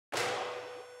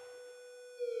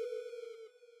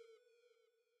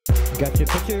Got your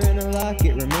picture in a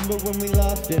locket, remember when we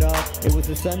lost it all? It was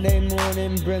a Sunday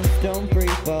morning, brimstone free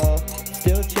fall.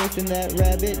 Still chasing that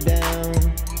rabbit down.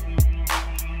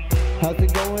 How's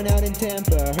it going out in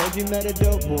Tampa? I heard you met a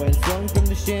dope boy and swung from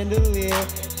the chandelier.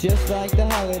 Just like the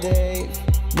holidays,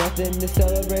 nothing to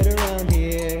celebrate around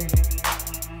here.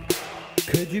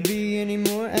 Could you be any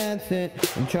more absent?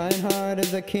 I'm trying hard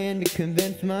as I can to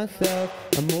convince myself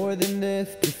I'm more than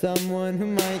this to someone who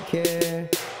might care.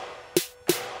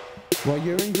 While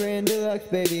you're in Grand Deluxe,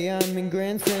 baby, I'm in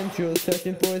Grand Central,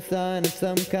 searching for a sign of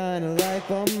some kind of life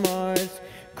on Mars,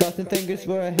 crossing fingers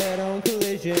for a head-on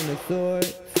collision of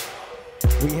sorts.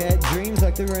 We had dreams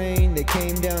like the rain, they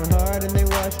came down hard and they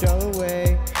washed all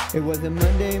away. It was a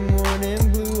Monday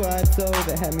morning, blue-eyed soul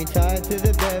that had me tied to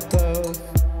the bedpost.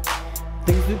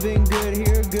 Things have been good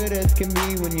here, good as can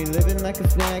be, when you're living like a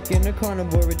snack in a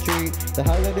carnivore retreat. The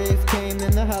holidays came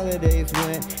and the holidays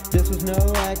went, this was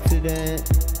no accident.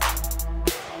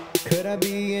 Could I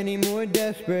be any more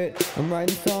desperate? I'm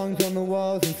writing songs on the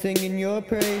walls and singing your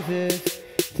praises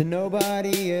to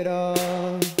nobody at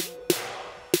all.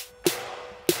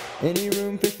 Any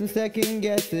room for some second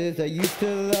guesses? I used to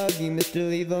love you, Mr.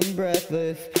 Leave them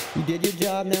breathless. You did your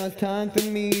job, now it's time for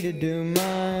me to do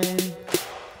mine.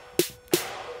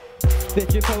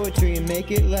 Spit your poetry and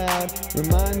make it loud.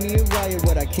 Remind me of why you're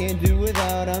what I can't do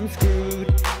without. I'm screwed,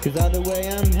 cause either way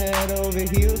I'm head over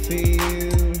heels for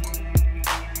you.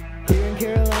 Here in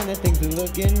Carolina things are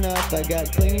looking up. I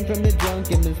got clean from the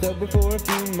junk and been sober for a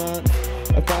few months.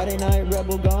 A Friday night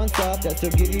rebel gone soft, I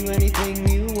still give you anything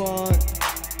you want.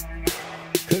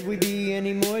 Could we be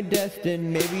any more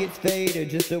destined? Maybe it's fate or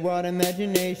just a wild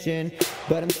imagination,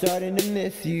 but I'm starting to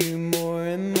miss you more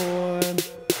and more.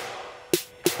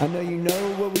 I know you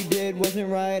know what we did wasn't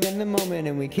right in the moment,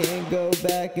 and we can't go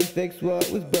back and fix what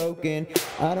was broken.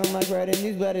 I don't like writing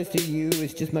these letters to you,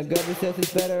 it's just my gut that says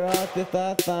it's better off if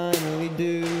I finally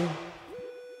do.